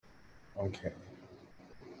Okay.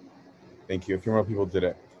 Thank you. A few more people did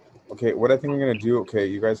it. Okay, what I think I'm going to do, okay,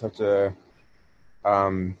 you guys have to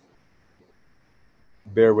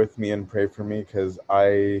bear with me and pray for me because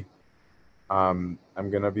I'm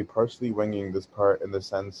going to be partially winging this part in the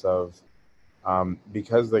sense of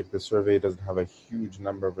because like the survey doesn't have a huge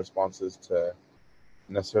number of responses to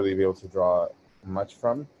necessarily be able to draw much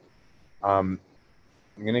from. I'm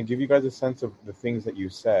going to give you guys a sense of the things that you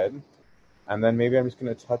said, and then maybe I'm just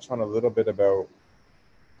going to touch on a little bit about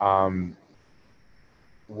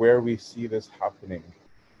where we see this happening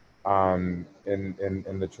in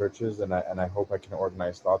the churches, and I hope I can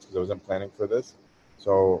organize thoughts because I wasn't planning for this,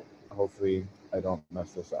 so hopefully I don't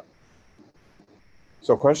mess this up.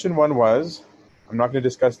 So question one was, I'm not going to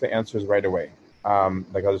discuss the answers right away. I'll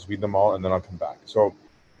just read them all and then I'll come back. So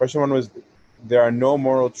question one was, there are no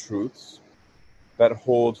moral truths that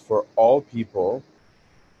hold for all people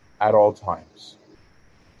at all times.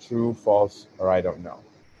 True, false, or I don't know.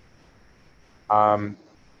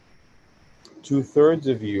 2/3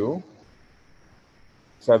 of you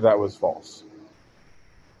said that was false.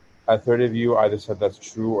 1/3 of you either said that's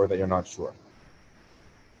true or that you're not sure.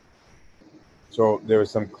 So there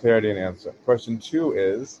was some clarity in the answer. Question two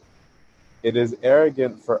is, it is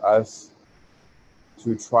arrogant for us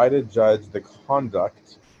to try to judge the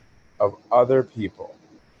conduct of other people.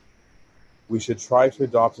 We should try to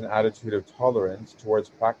adopt an attitude of tolerance towards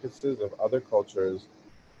practices of other cultures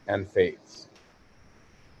and faiths.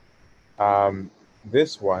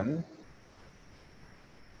 This one,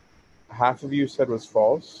 half of you said was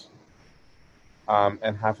false,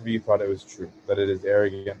 and half of you thought it was true, that it is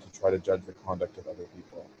arrogant to try to judge the conduct of other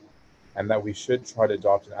people, and that we should try to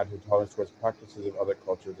adopt an attitude of tolerance towards practices of other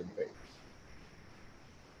cultures and faiths.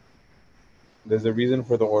 There's a reason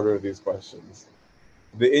for the order of these questions.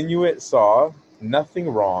 The Inuit saw nothing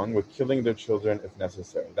wrong with killing their children if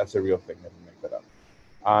necessary. That's a real thing, I didn't make that up.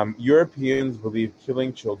 Europeans believe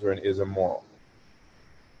killing children is immoral.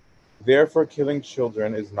 Therefore, killing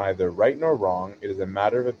children is neither right nor wrong. It is a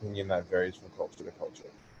matter of opinion that varies from culture to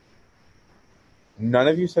culture. None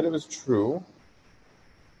of you said it was true.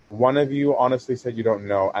 One of you honestly said you don't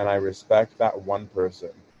know, and I respect that one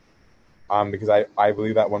person. Because I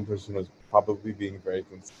believe that one person was probably being very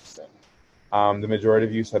consistent. The majority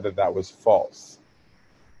of you said that that was false.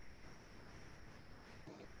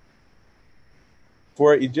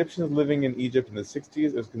 For Egyptians living in Egypt in the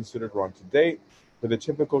 60s, it was considered wrong to date. For the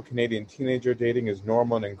typical Canadian teenager, dating is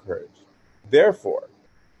normal and encouraged. Therefore,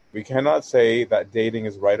 we cannot say that dating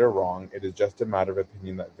is right or wrong. It is just a matter of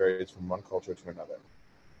opinion that varies from one culture to another.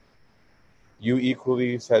 You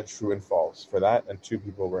equally said true and false for that, and 2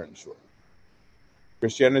 people weren't sure.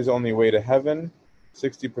 Christianity is the only way to heaven.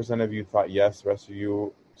 60% of you thought yes, the rest of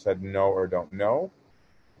you said no or don't know.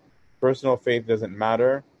 Personal faith doesn't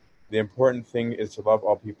matter. The important thing is to love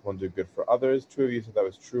all people and do good for others. 2 of you said that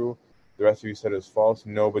was true. The rest of you said it was false.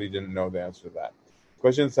 Nobody didn't know the answer to that.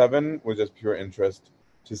 Question 7 was just pure interest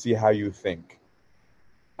to see how you think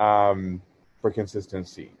for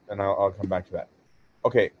consistency. And I'll come back to that.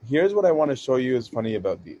 Okay, here's what I want to show you is funny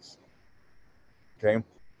about these. Okay,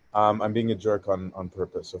 I'm being a jerk on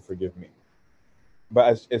purpose, so forgive me.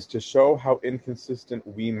 But it's to show how inconsistent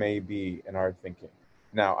we may be in our thinking.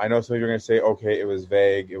 Now, I know some of you are going to say, okay, it was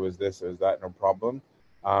vague, it was this, it was that, no problem.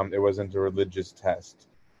 It wasn't a religious test,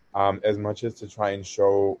 as much as to try and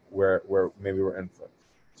show where maybe we're influenced.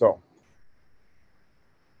 So,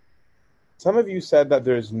 some of you said that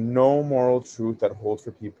there's no moral truth that holds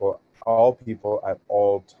for all people at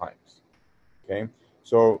all times. Okay,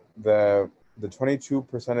 so the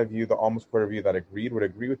 22% of you, the almost quarter of you that agreed, would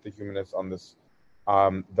agree with the humanists on this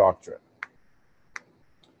doctrine.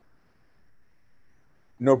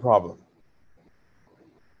 No problem.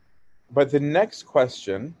 But the next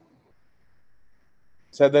question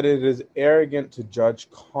said that it is arrogant to judge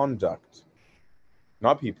conduct,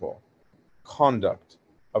 not people, conduct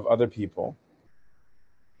of other people,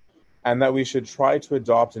 and that we should try to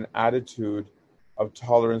adopt an attitude of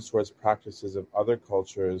tolerance towards practices of other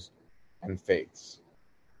cultures and faiths.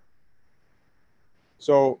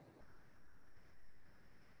 So,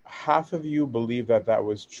 half of you believe that that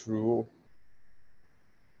was true,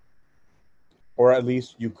 or at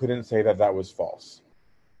least you couldn't say that that was false.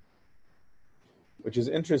 Which is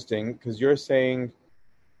interesting, because you're saying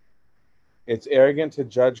it's arrogant to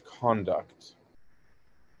judge conduct,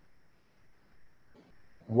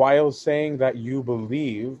 while saying that you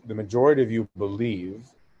believe, the majority of you believe,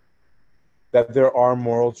 that there are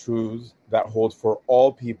moral truths that hold for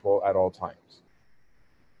all people at all times.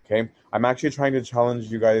 Okay? I'm actually trying to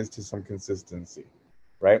challenge you guys to some consistency,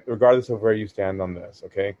 right? Regardless of where you stand on this,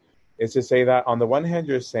 okay? It's to say that on the one hand,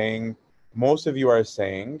 you're saying most of you are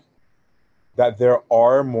saying that there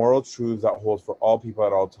are moral truths that hold for all people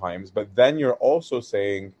at all times, but then you're also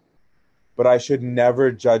saying, but I should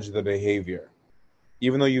never judge the behavior.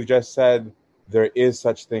 Even though you've just said there is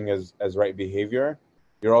such thing as right behavior,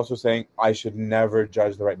 you're also saying I should never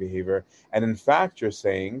judge the right behavior. And in fact, you're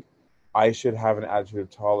saying I should have an attitude of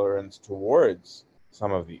tolerance towards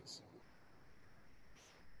some of these.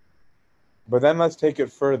 But then let's take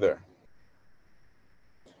it further.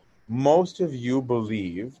 Most of you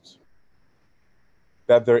believed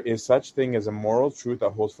that there is such thing as a moral truth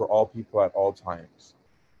that holds for all people at all times.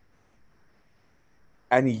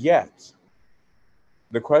 And yet,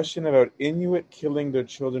 the question about Inuit killing their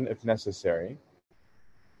children if necessary,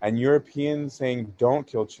 and Europeans saying don't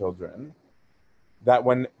kill children, that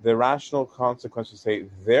when the rational consequences say,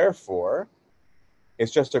 therefore,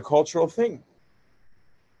 it's just a cultural thing.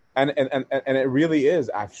 And it really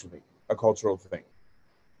is actually a cultural thing.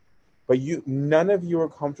 But none of you are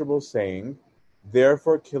comfortable saying,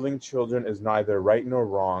 therefore, killing children is neither right nor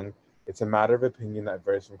wrong. It's a matter of opinion that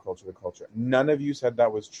varies from culture to culture. None of you said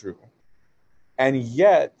that was true. And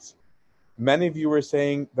yet, many of you were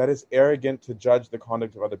saying that it's arrogant to judge the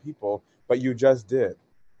conduct of other people, but you just did.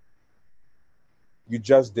 You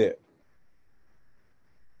just did.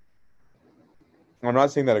 I'm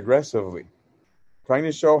not saying that aggressively. Trying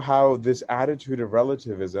to show how this attitude of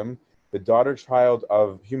relativism, the daughter child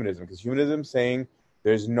of humanism, because humanism saying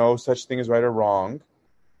there's no such thing as right or wrong,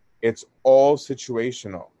 it's all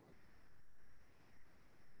situational.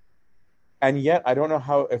 And yet, I don't know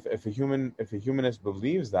how, if a humanist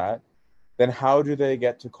believes that, then how do they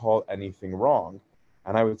get to call anything wrong?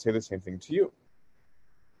 And I would say the same thing to you.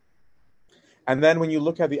 And then when you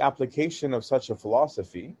look at the application of such a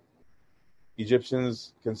philosophy,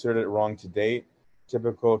 Egyptians considered it wrong to date.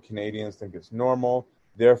 Typical Canadians think it's normal.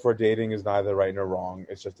 Therefore, dating is neither right nor wrong.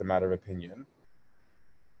 It's just a matter of opinion.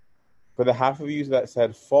 For the half of you that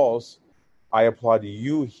said false, I applaud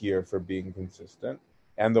you here for being consistent,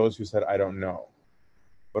 and those who said I don't know.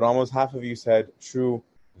 But almost half of you said true,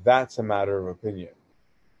 that's a matter of opinion.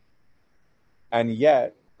 And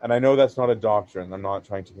yet, and I know that's not a doctrine, I'm not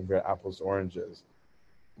trying to compare apples to oranges,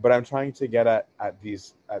 but I'm trying to get at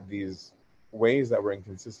these ways that we're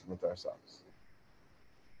inconsistent with ourselves.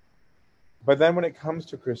 But then when it comes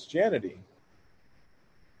to Christianity,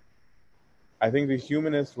 I think the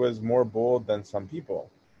humanist was more bold than some people.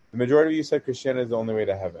 The majority of you said Christianity is the only way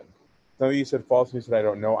to heaven. Some of you said false, and you said I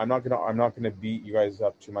don't know. I'm not gonna beat you guys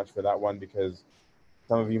up too much for that one, because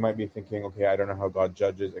some of you might be thinking, okay, I don't know how God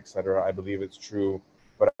judges, etc. I believe it's true,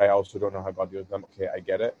 but I also don't know how God deals with them. Okay, I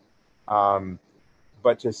get it.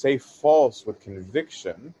 But to say false with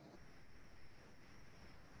conviction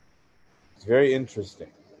is very interesting.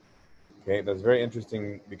 Okay, that's very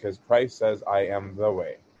interesting, because Christ says, I am the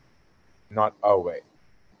way, not a way.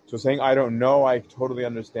 So saying I don't know, I totally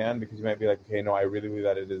understand, because you might be like, okay, no, I really believe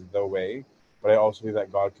that it is the way, but I also believe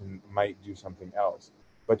that God might do something else.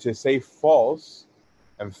 But to say false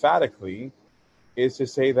emphatically is to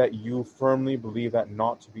say that you firmly believe that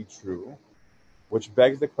not to be true, which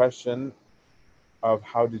begs the question of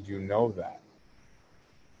how did you know that?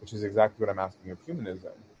 Which is exactly what I'm asking of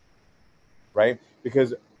humanism, right?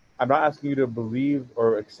 Because I'm not asking you to believe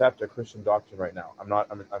or accept a Christian doctrine right now. I'm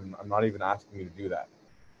not even asking you to do that.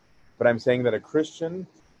 But I'm saying that a Christian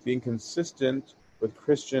being consistent with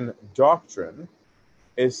Christian doctrine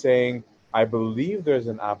is saying, I believe there's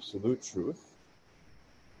an absolute truth,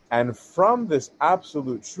 and from this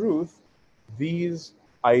absolute truth, these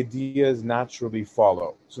ideas naturally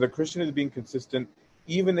follow. So the Christian is being consistent,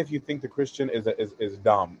 even if you think the Christian is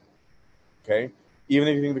dumb. Okay? Even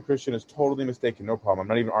if you think the Christian is totally mistaken, no problem. I'm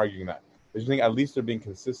not even arguing that. I just think at least they're being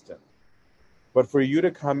consistent. But for you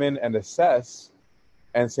to come in and assess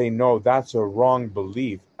and say, no, that's a wrong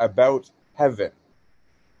belief about heaven,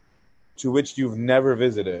 to which you've never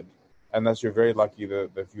visited, unless you're very lucky,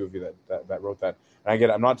 the few of you that wrote that. And I get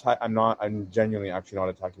it, I'm genuinely actually not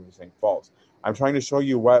attacking you for saying false. I'm trying to show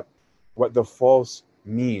you what the false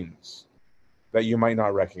means that you might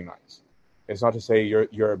not recognize. It's not to say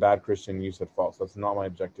you're a bad Christian and you said false. That's not my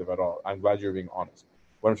objective at all. I'm glad you're being honest.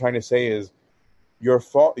 What I'm trying to say is you're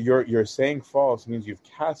saying false means you've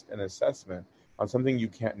cast an assessment on something you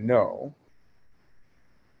can't know.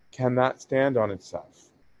 Can that stand on itself?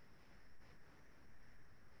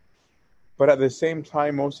 But at the same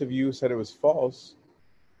time, most of you said it was false,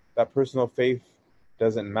 that personal faith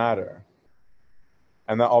doesn't matter,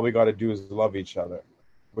 and that all we got to do is love each other,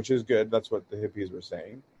 which is good. That's what the hippies were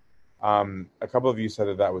saying. A couple of you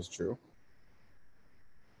said that was true.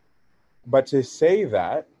 But to say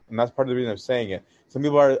that, and that's part of the reason I'm saying it, some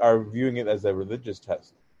people are viewing it as a religious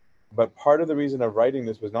test. But part of the reason of writing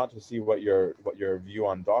this was not to see what your view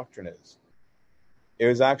on doctrine is. It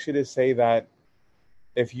was actually to say that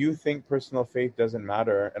if you think personal faith doesn't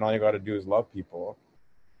matter and all you got to do is love people,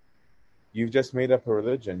 you've just made up a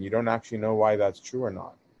religion. You don't actually know why that's true or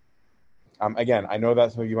not. Again, I know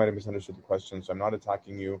that some of you might have misunderstood the question, so I'm not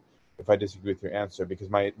attacking you if I disagree with your answer, because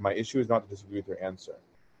my issue is not to disagree with your answer.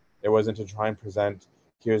 It wasn't to try and present,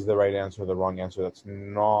 here's the right answer or the wrong answer. That's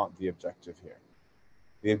not the objective here.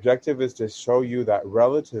 The objective is to show you that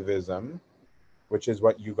relativism, which is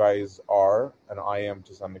what you guys are, and I am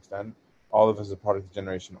to some extent, all of us as a product of the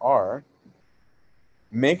generation are,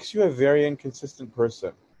 makes you a very inconsistent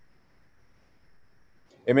person.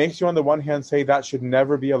 It makes you on the one hand say that should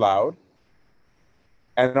never be allowed,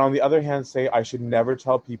 and on the other hand say I should never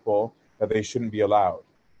tell people that they shouldn't be allowed.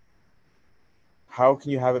 How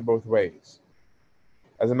can you have it both ways?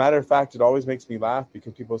 As a matter of fact, it always makes me laugh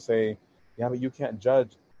because people say, yeah, but you can't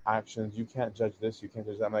judge actions, you can't judge this, you can't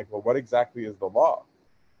judge that. I'm like, well, what exactly is the law?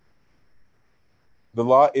 The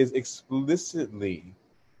law is explicitly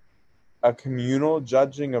a communal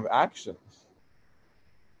judging of actions,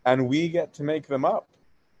 and we get to make them up.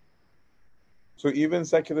 So even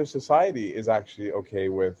secular society is actually okay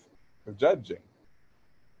with judging.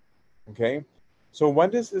 Okay? So when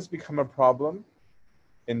does this become a problem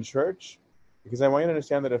in church? Because I want you to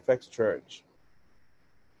understand that it affects church.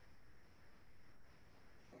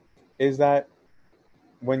 Is that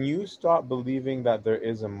when you stop believing that there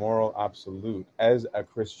is a moral absolute as a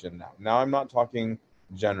Christian now. Now I'm not talking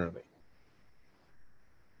generally.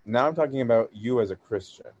 Now I'm talking about you as a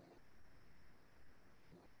Christian.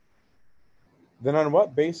 Then on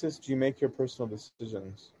what basis do you make your personal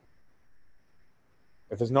decisions?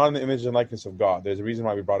 If it's not in the image and likeness of God, there's a reason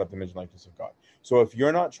why we brought up the image and likeness of God. So if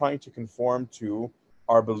you're not trying to conform to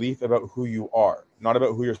our belief about who you are, not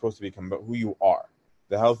about who you're supposed to become, but who you are,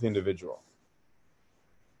 the healthy individual,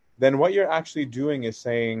 then what you're actually doing is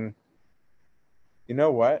saying, you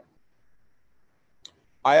know what?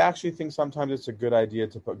 I actually think sometimes it's a good idea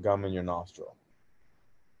to put gum in your nostril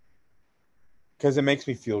because it makes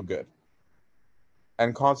me feel good.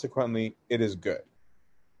 And consequently, it is good.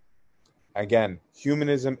 Again,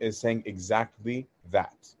 humanism is saying exactly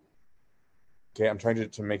that. Okay, I'm trying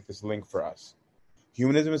to make this link for us.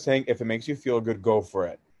 Humanism is saying if it makes you feel good, go for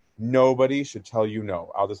it. Nobody should tell you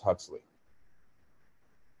no. Aldous Huxley.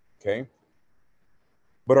 Okay?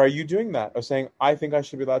 But are you doing that? Or saying, I think I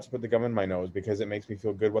should be allowed to put the gum in my nose because it makes me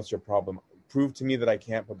feel good. What's your problem? Prove to me that I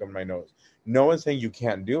can't put gum in my nose. No one's saying you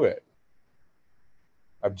can't do it.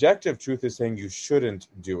 Objective truth is saying you shouldn't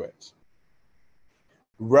do it.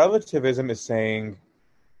 Relativism is saying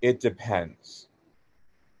it depends.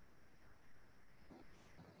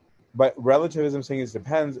 But relativism saying it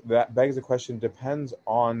depends, that begs the question, depends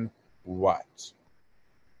on what?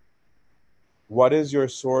 What is your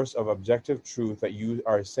source of objective truth that you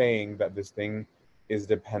are saying that this thing is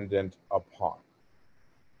dependent upon?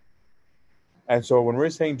 And so when we're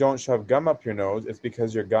saying don't shove gum up your nose, it's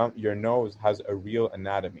because your nose has a real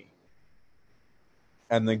anatomy.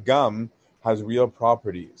 And the gum has real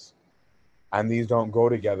properties. And these don't go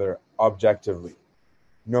together objectively,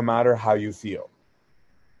 no matter how you feel.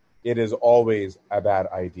 It is always a bad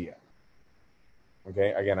idea.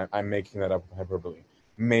 Okay, again, I'm making that up with hyperbole.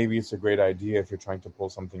 Maybe it's a great idea if you're trying to pull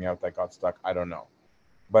something out that got stuck. I don't know.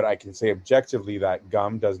 But I can say objectively that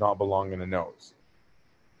gum does not belong in a nose.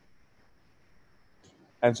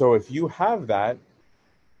 And so if you have that,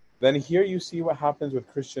 then here you see what happens with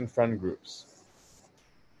Christian friend groups.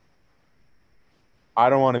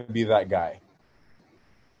 I don't want to be that guy.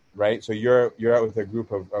 Right? So you're out with a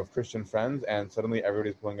group of Christian friends and suddenly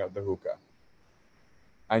everybody's pulling out the hookah.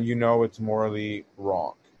 And you know it's morally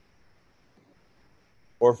wrong.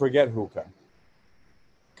 Or forget hookah.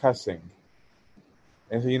 Cussing.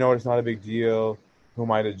 And so you know it's not a big deal. Who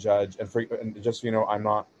am I to judge? And just so you know, I'm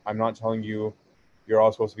not telling you you're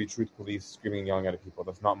all supposed to be truth police screaming and yelling at people.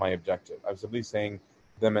 That's not my objective. I'm simply saying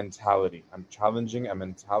the mentality. I'm challenging a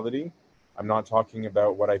mentality. I'm not talking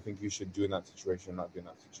about what I think you should do in that situation or not do in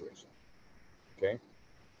that situation. Okay?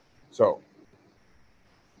 So,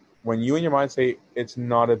 when you in your mind say it's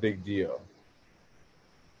not a big deal,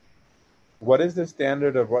 what is the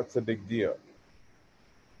standard of what's a big deal?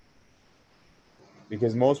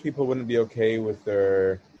 Because most people wouldn't be okay with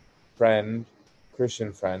their friend,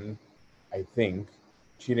 Christian friend, I think,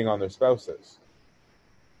 cheating on their spouses.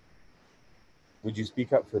 Would you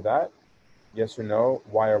speak up for that? Yes or no?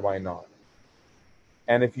 Why or why not?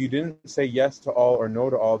 And if you didn't say yes to all or no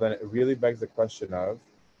to all, then it really begs the question of,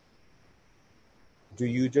 do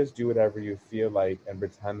you just do whatever you feel like and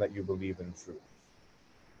pretend that you believe in truth?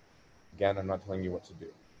 Again, I'm not telling you what to do.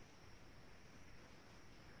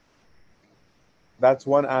 That's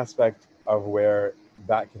one aspect of where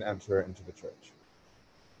that can enter into the church.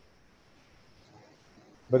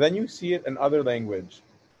 But then you see it in other language.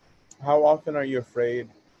 How often are you afraid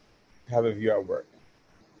to have a view at work,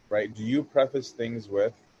 right? Do you preface things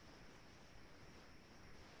with,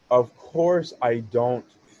 of course I don't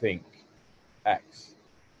think X,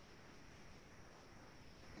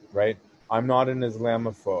 right? I'm not an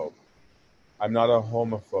Islamophobe. I'm not a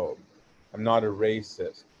homophobe. I'm not a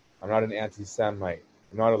racist. I'm not an anti-Semite.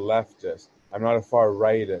 I'm not a leftist. I'm not a far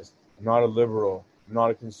rightist. I'm not a liberal. I'm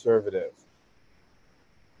not a conservative.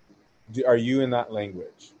 Are you in that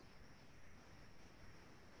language?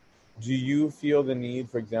 Do you feel the need,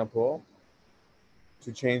 for example,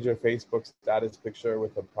 to change your Facebook status picture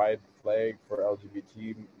with a pride flag for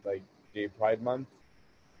LGBT, like Gay Pride Month?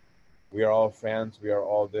 We are all friends. We are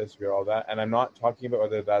all this. We are all that. And I'm not talking about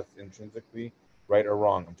whether that's intrinsically right or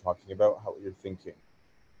wrong. I'm talking about how you're thinking.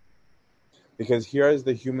 Because here is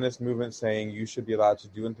the humanist movement saying you should be allowed to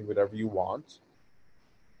do and think whatever you want.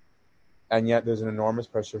 And yet there's an enormous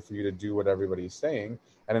pressure for you to do what everybody's saying.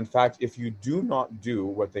 And in fact, if you do not do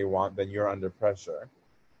what they want, then you're under pressure.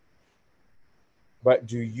 But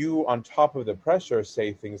do you, on top of the pressure,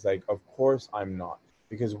 say things like, of course I'm not?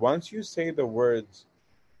 Because once you say the words,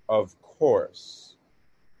 of course,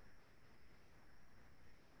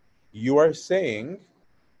 you are saying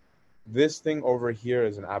this thing over here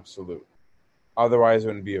is an absolute. Otherwise, it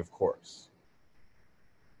wouldn't be of course.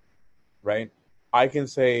 Right? I can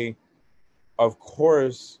say, of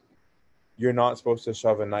course, you're not supposed to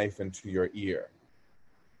shove a knife into your ear.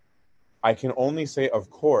 I can only say, of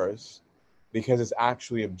course, because it's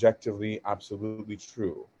actually objectively, absolutely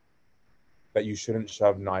true that you shouldn't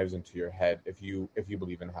shove knives into your head if you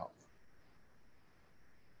believe in health.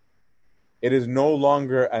 It is no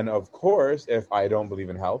longer an of course if I don't believe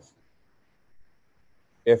in health,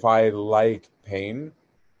 if I like pain,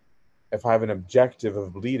 if I have an objective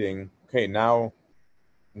of bleeding. Okay, now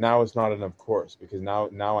it's not an of course, because now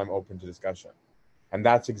I'm open to discussion. And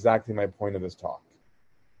that's exactly my point of this talk.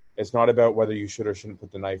 It's not about whether you should or shouldn't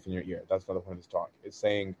put the knife in your ear. That's not the point of this talk. It's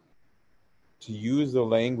saying to use the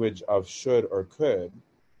language of should or could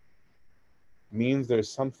means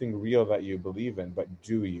there's something real that you believe in, but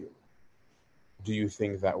do you? Do you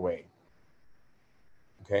think that way?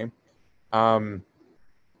 Okay?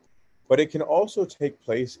 But it can also take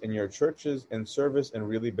place in your churches in service in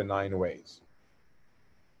really benign ways.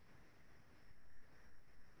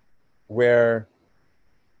 Where,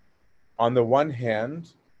 on the one hand,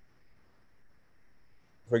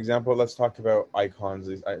 for example, let's talk about icons.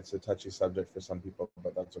 It's a touchy subject for some people,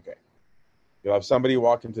 but that's okay. You'll have somebody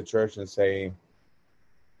walk into church and say,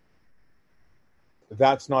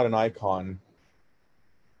 that's not an icon,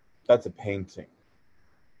 that's a painting.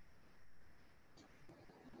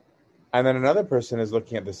 And then another person is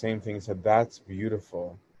looking at the same thing and said, that's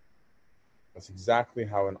beautiful. That's exactly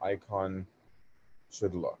how an icon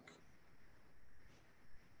should look.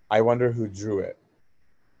 I wonder who drew it.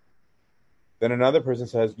 Then another person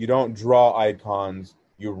says, you don't draw icons,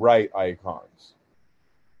 you write icons.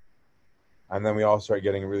 And then we all start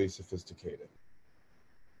getting really sophisticated.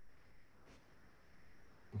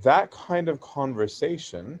 That kind of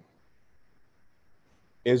conversation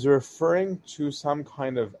is referring to some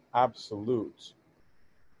kind of absolute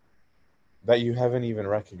that you haven't even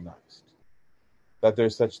recognized. That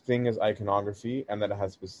there's such thing as iconography and that it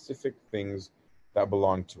has specific things that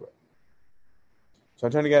belong to it. So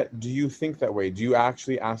I'm trying to get, do you think that way? Do you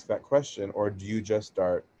actually ask that question, or do you just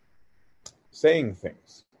start saying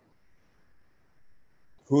things?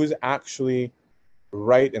 Who's actually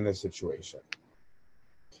right in this situation?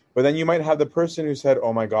 But then you might have the person who said,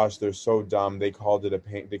 "Oh my gosh, they're so dumb. They called it a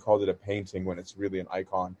painting when it's really an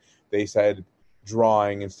icon. They said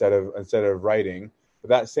drawing instead of writing." But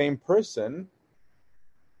that same person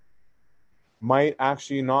might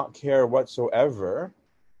actually not care whatsoever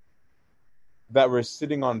that we're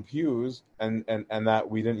sitting on pews and that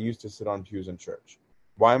we didn't used to sit on pews in church.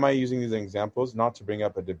 Why am I using these examples? Not to bring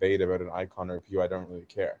up a debate about an icon or a pew. I don't really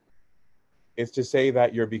care. It's to say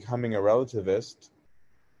that you're becoming a relativist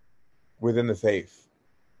within the faith.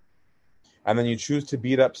 And then you choose to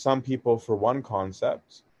beat up some people for one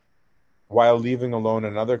concept while leaving alone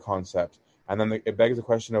another concept. And then it begs the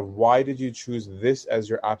question of, why did you choose this as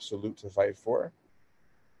your absolute to fight for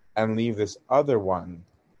and leave this other one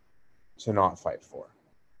to not fight for?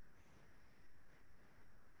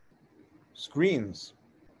 Screens.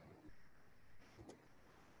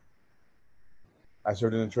 I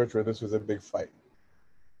served in a church where this was a big fight.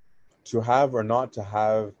 To have or not to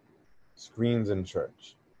have screens in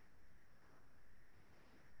church.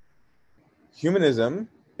 Humanism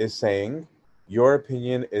is saying Your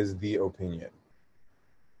opinion is the opinion.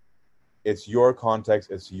 It's your context,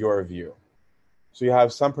 it's your view. So you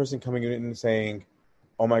have some person coming in and saying,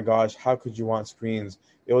 oh my gosh, how could you want screens?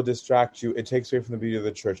 It will distract you. It takes away from the beauty of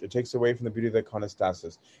the church. It takes away from the beauty of the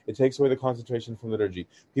iconostasis. It takes away the concentration from liturgy.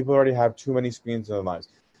 People already have too many screens in their lives.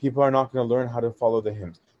 People are not going to learn how to follow the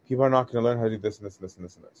hymns. People are not going to learn how to do this and this and this and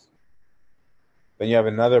this and this. Then you have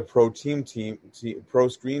another pro screen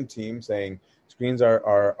team saying screens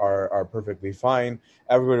are perfectly fine.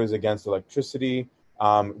 Everybody was against electricity.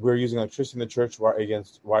 We're using electricity in the church.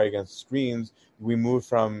 Why against screens? We moved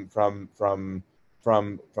from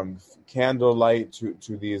candlelight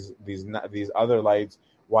to these other lights.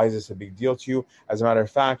 Why is this a big deal to you? As a matter of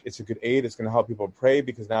fact, it's a good aid. It's going to help people pray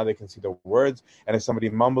because now they can see the words. And if somebody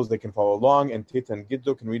mumbles, they can follow along. And Tita and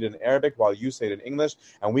Giddo can read it in Arabic while you say it in English.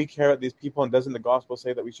 And we care about these people. And doesn't the gospel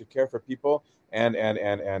say that we should care for people? And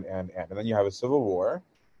then you have a civil war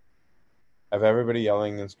of everybody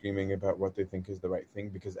yelling and screaming about what they think is the right thing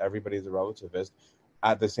because everybody is a relativist.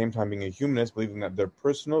 At the same time, being a humanist, believing that their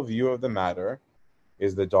personal view of the matter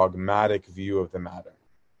is the dogmatic view of the matter.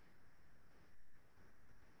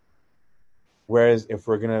 Whereas if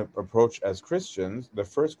we're going to approach as Christians, the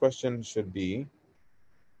first question should be,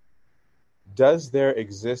 does there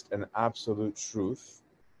exist an absolute truth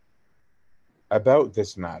about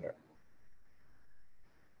this matter?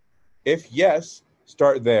 If yes,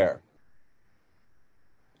 start there.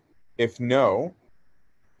 If no,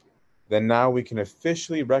 then now we can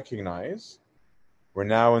officially recognize we're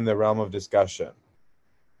now in the realm of discussion,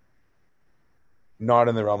 not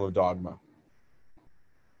in the realm of dogma.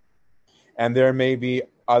 And there may be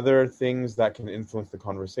other things that can influence the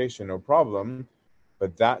conversation, no problem,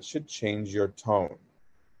 but that should change your tone,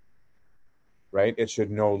 right? It should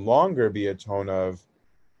no longer be a tone of,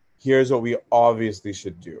 here's what we obviously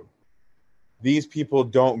should do. These people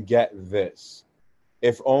don't get this.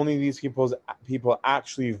 If only these people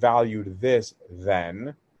actually valued this,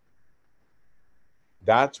 then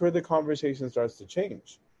that's where the conversation starts to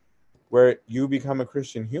change, where you become a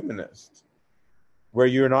Christian humanist, where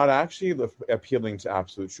you're not actually appealing to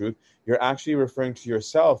absolute truth. You're actually referring to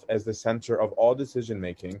yourself as the center of all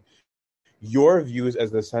decision-making, your views as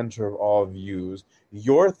the center of all views,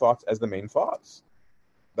 your thoughts as the main thoughts.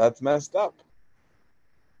 That's messed up.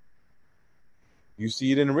 You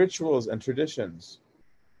see it in rituals and traditions.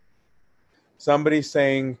 Somebody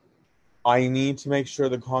saying, I need to make sure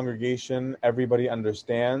the congregation, everybody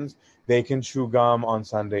understands they can chew gum on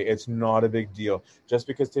Sunday. It's not a big deal. Just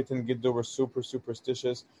because Tit and Giddo were super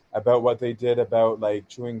superstitious about what they did about like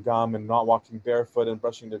chewing gum and not walking barefoot and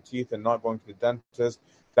brushing their teeth and not going to the dentist,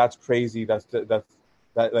 that's crazy. That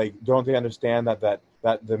like, don't they understand that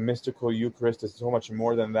the mystical Eucharist is so much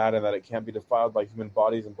more than that, and that it can't be defiled by human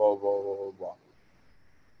bodies and blah blah blah blah blah.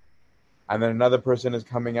 And then another person is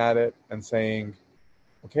coming at it and saying,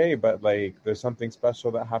 okay, but like there's something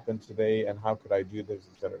special that happened today, and how could I do this,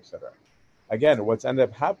 etc., etc. Again, what's ended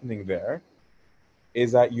up happening there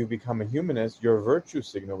is that you become a humanist, you're virtue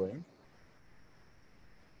signaling,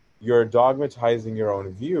 you're dogmatizing your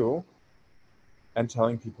own view and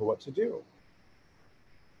telling people what to do.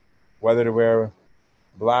 Whether to wear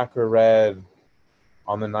black or red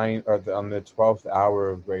on the 12th hour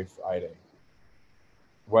of Great Friday.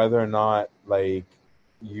 Whether or not like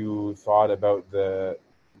you thought about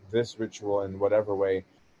this ritual in whatever way,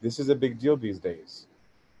 this is a big deal these days.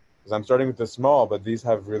 Because I'm starting with the small, but these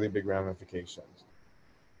have really big ramifications.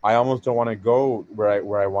 I almost don't want to go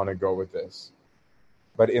where I want to go with this.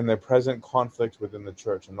 But in the present conflict within the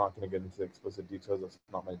church, I'm not going to get into explicit details. That's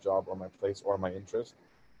not my job or my place or my interest.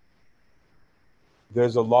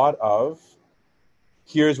 There's a lot of,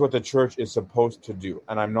 here's what the church is supposed to do.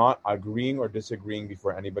 And I'm not agreeing or disagreeing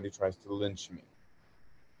before anybody tries to lynch me.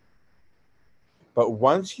 But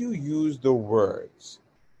once you use the words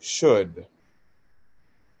should,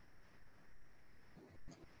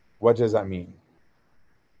 what does that mean?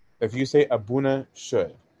 If you say Abuna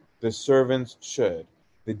should, the servants should,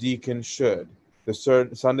 the deacon should, the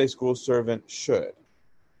Sunday school servant should.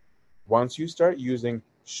 Once you start using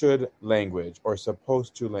should language or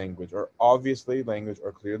supposed to language or obviously language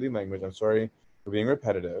or clearly language, I'm sorry for being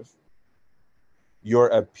repetitive, you're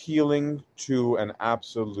appealing to an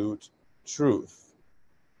absolute truth.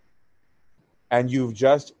 And you've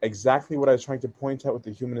just exactly what I was trying to point out with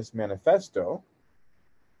the Humanist Manifesto.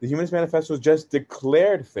 The Humanist Manifesto just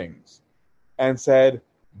declared things and said,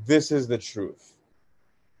 this is the truth.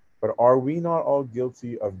 But are we not all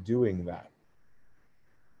guilty of doing that?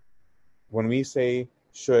 When we say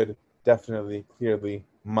should, definitely, clearly,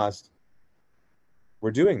 must,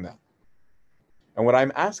 we're doing that. And what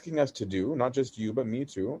I'm asking us to do, not just you, but me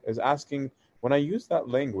too, is asking when I use that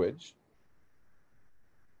language,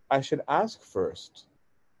 I should ask first,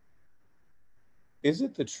 is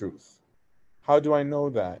it the truth? How do I know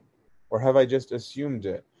that? Or have I just assumed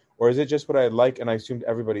it? Or is it just what I like and I assumed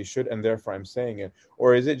everybody should and therefore I'm saying it?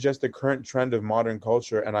 Or is it just the current trend of modern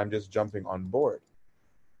culture and I'm just jumping on board?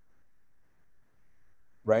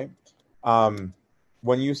 Right?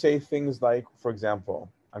 When you say things like, for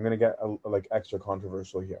example, I'm going to get like extra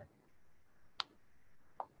controversial here.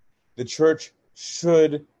 The church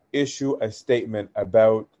should issue a statement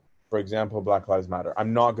about, for example, Black Lives Matter.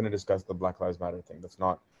 I'm not going to discuss the Black Lives Matter thing. That's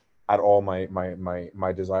not at all my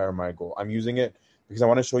desire, my goal. I'm using it because I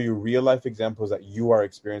want to show you real life examples that you are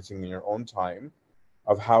experiencing in your own time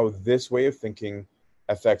of how this way of thinking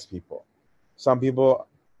affects people. Some people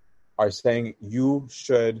are saying you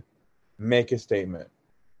should make a statement.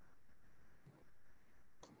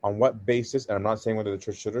 On what basis, and I'm not saying whether the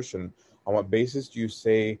church should or shouldn't, on what basis do you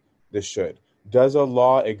say this should? Does a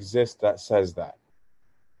law exist that says that?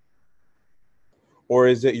 Or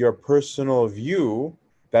is it your personal view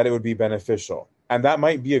that it would be beneficial? And that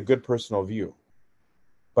might be a good personal view.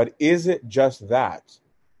 But is it just that,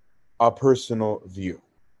 a personal view?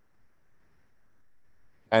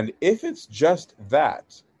 And if it's just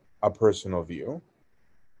that, a personal view,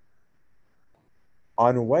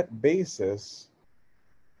 on what basis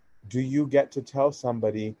do you get to tell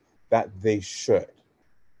somebody that they should?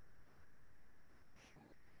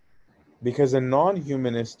 Because a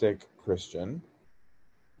non-humanistic Christian,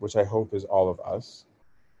 which I hope is all of us,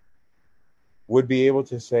 would be able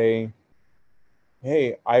to say,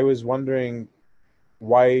 hey, I was wondering,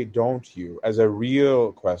 why don't you, as a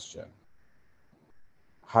real question,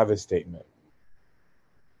 have a statement?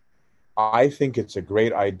 I think it's a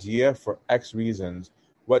great idea for X reasons.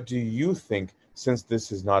 What do you think, since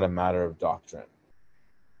this is not a matter of doctrine?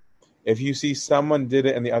 If you see someone did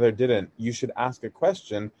it and the other didn't, you should ask a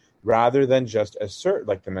question rather than just assert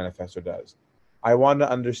like the manifesto does. I want to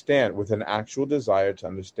understand, with an actual desire to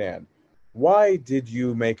understand, why did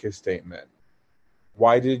you make a statement?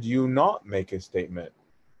 Why did you not make a statement?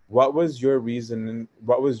 What was your reason?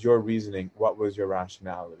 What was your reasoning? What was your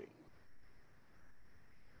rationality?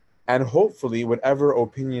 And hopefully, whatever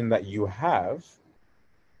opinion that you have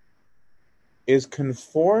is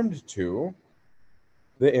conformed to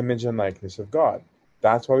the image and likeness of God.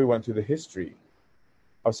 That's why we went through the history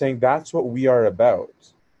of saying that's what we are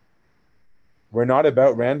about. We're not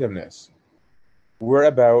about randomness. We're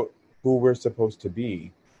about who we're supposed to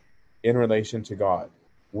be in relation to God.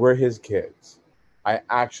 We're his kids. I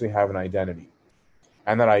actually have an identity.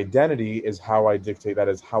 And that identity is how I dictate, that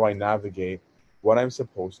is how I navigate what I'm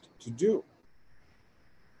supposed to do.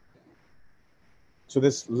 So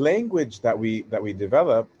this language that we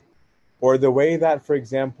develop, or the way that, for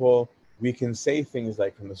example, we can say things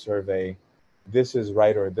like from the survey, this is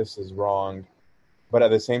right or this is wrong, but at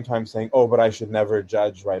the same time saying, oh, but I should never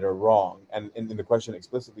judge right or wrong. And in the question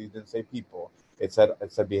explicitly didn't say people, it said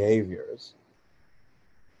behaviors.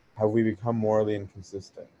 Have we become morally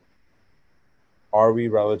inconsistent? Are we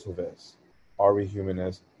relativists? Are we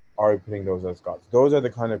humanists? Are we putting those as gods? Those are the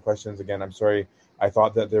kind of questions. Again, I'm sorry. I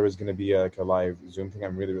thought that there was going to be a live Zoom thing.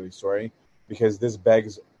 I'm really, really sorry, because this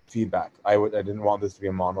begs feedback. I didn't want this to be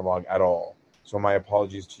a monologue at all. So my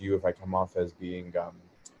apologies to you if I come off as being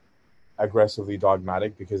aggressively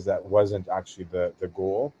dogmatic, because that wasn't actually the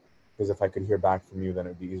goal. Because if I could hear back from you, then it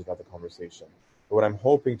would be easier to have the conversation. But what I'm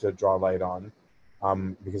hoping to draw light on,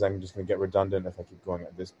 because I'm just going to get redundant if I keep going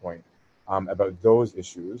at this point, about those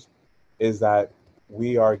issues, is that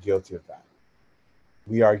we are guilty of that.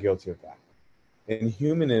 We are guilty of that. In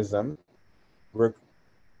humanism,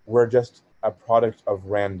 we're just a product of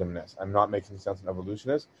randomness. I'm not making sense an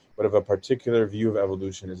evolutionist, but of a particular view of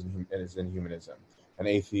evolution is in humanism, an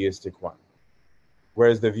atheistic one.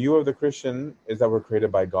 Whereas the view of the Christian is that we're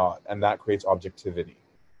created by God, and that creates objectivity.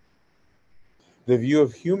 The view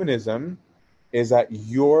of humanism is that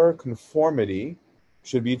your conformity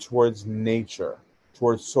should be towards nature,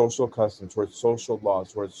 towards social customs, towards social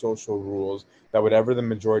laws, towards social rules, that whatever the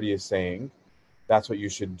majority is saying, that's what you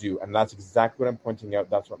should do. And that's exactly what I'm pointing out.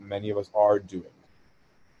 That's what many of us are doing.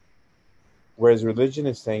 Whereas religion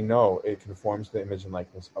is saying, no, it conforms to the image and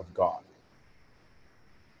likeness of God.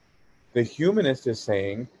 The humanist is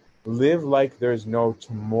saying, live like there's no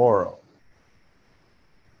tomorrow.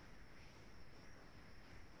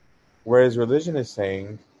 Whereas religion is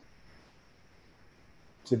saying,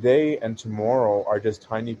 today and tomorrow are just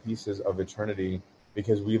tiny pieces of eternity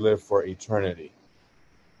because we live for eternity.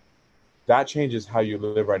 That changes how you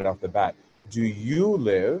live right off the bat. Do you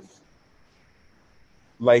live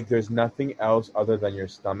like there's nothing else other than your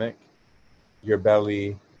stomach, your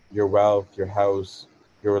belly, your wealth, your house,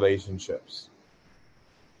 your relationships.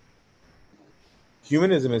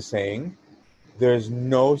 Humanism is saying there's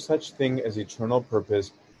no such thing as eternal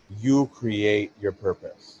purpose. You create your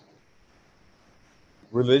purpose.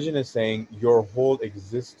 Religion is saying your whole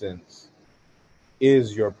existence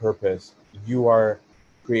is your purpose. You are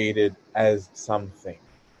created as something.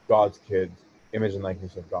 God's kid, image and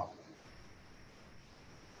likeness of God.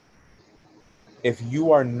 If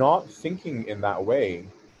you are not thinking in that way,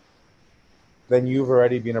 then you've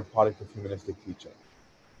already been a product of humanistic teaching,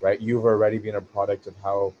 right? You've already been a product of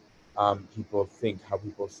how people think, how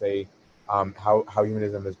people say, how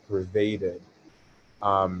humanism has pervaded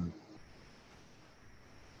um,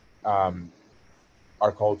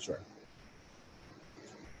 our culture.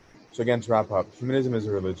 So again, to wrap up, humanism is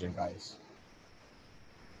a religion, guys.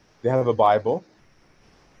 They have a Bible,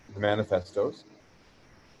 the manifestos.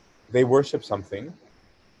 They worship something,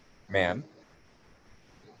 man.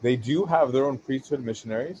 They do have their own priesthood,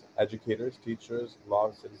 missionaries, educators, teachers, law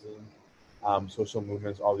of citizens, social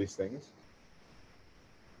movements, all these things.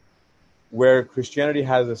 Where Christianity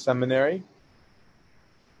has a seminary,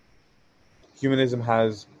 humanism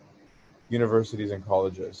has universities and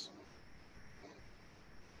colleges.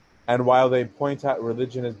 And while they point at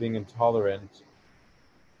religion as being intolerant,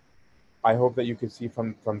 I hope that you could see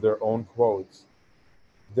from their own quotes,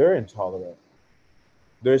 they're intolerant.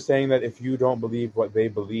 They're saying that if you don't believe what they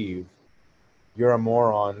believe, you're a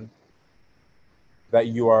moron, that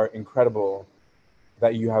you are incredible,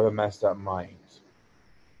 that you have a messed up mind.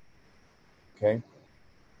 Okay?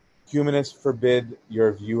 Humanists forbid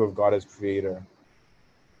your view of God as creator.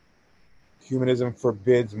 Humanism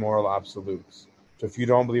forbids moral absolutes. So if you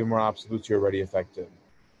don't believe in moral absolutes, you're already affected.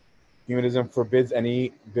 Humanism forbids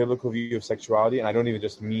any biblical view of sexuality, and I don't even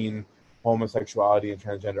just mean homosexuality and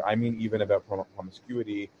transgender. I mean even about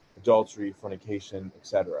promiscuity, adultery, fornication,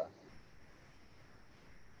 etc.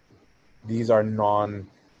 These are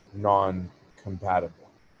non-compatible.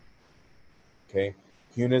 Okay?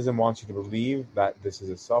 Humanism wants you to believe that this is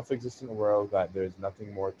a self-existent world, that there's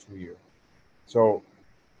nothing more to you. So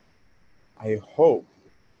I hope,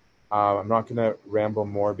 I'm not going to ramble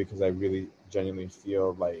more because I really genuinely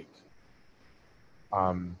feel like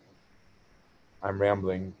I'm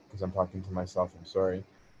rambling because I'm talking to myself. I'm sorry.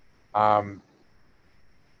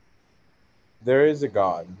 There is a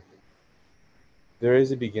God. There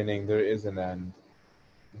is a beginning. There is an end.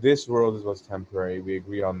 This world is what's temporary. We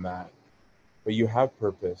agree on that. But you have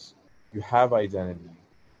purpose. You have identity.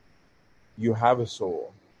 You have a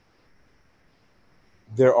soul.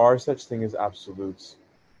 There are such things as absolutes.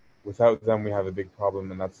 Without them, we have a big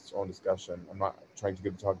problem, and that's its own discussion. I'm not trying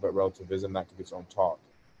to talk about relativism. That could be its own talk.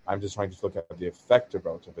 I'm just trying to look at the effect of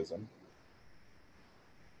relativism.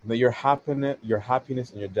 That your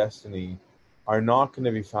happiness and your destiny are not going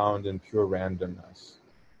to be found in pure randomness.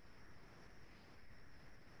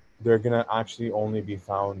 They're going to actually only be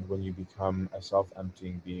found when you become a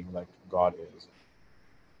self-emptying being like God is.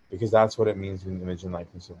 Because that's what it means in the image and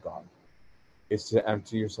likeness of God. It's to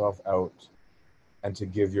empty yourself out and to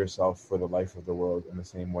give yourself for the life of the world in the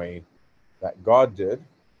same way that God did.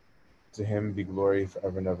 To him be glory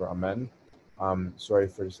forever and ever. Amen. Sorry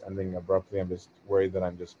for just ending abruptly. I'm just worried that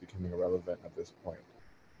I'm just becoming irrelevant at this point.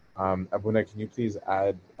 Abuna, can you please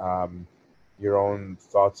add your own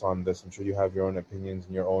thoughts on this? I'm sure you have your own opinions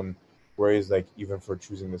and your own worries, like even for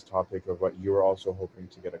choosing this topic of what you were also hoping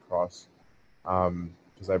to get across,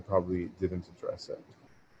 because I probably didn't address it.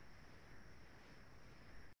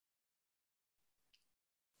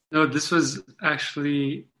 No, this was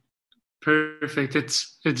actually perfect.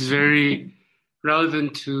 It's very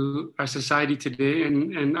relevant to our society today,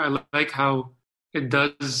 and I like how it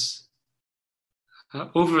does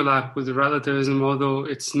overlap with relativism, although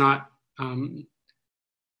it's not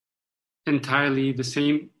entirely the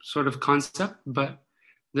same sort of concept, but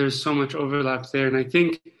there's so much overlap there. And I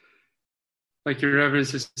think, like your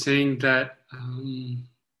reverence is saying, that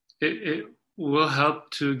it will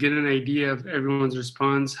help to get an idea of everyone's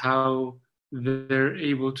response, how they're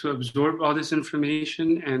able to absorb all this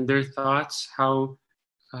information and their thoughts, how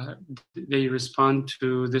they respond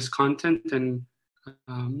to this content and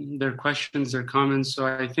their questions, their comments. So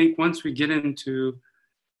I think once we get into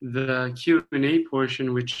the Q&A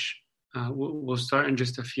portion, which we'll start in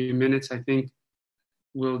just a few minutes, I think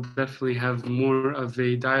we'll definitely have more of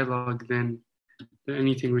a dialogue than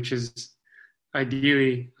anything, which is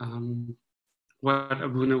ideally what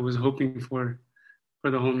Abuna was hoping for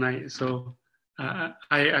the whole night. So I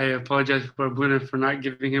apologize for Abuna for not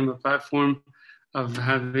giving him a platform of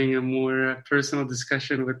having a more personal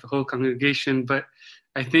discussion with the whole congregation. But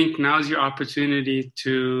I think now's your opportunity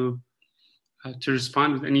to to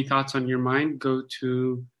respond with any thoughts on your mind, go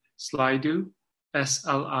to Slido,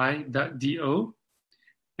 sli.do,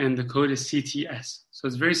 and the code is CTS. So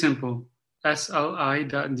it's very simple,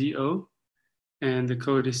 sli.do, and the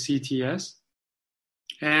code is CTS.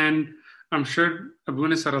 And I'm sure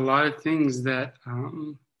Abuna said a lot of things that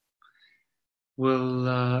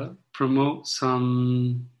will promote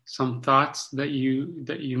some thoughts that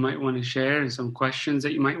you might want to share and some questions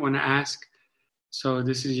that you might want to ask. So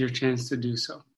this is your chance to do so.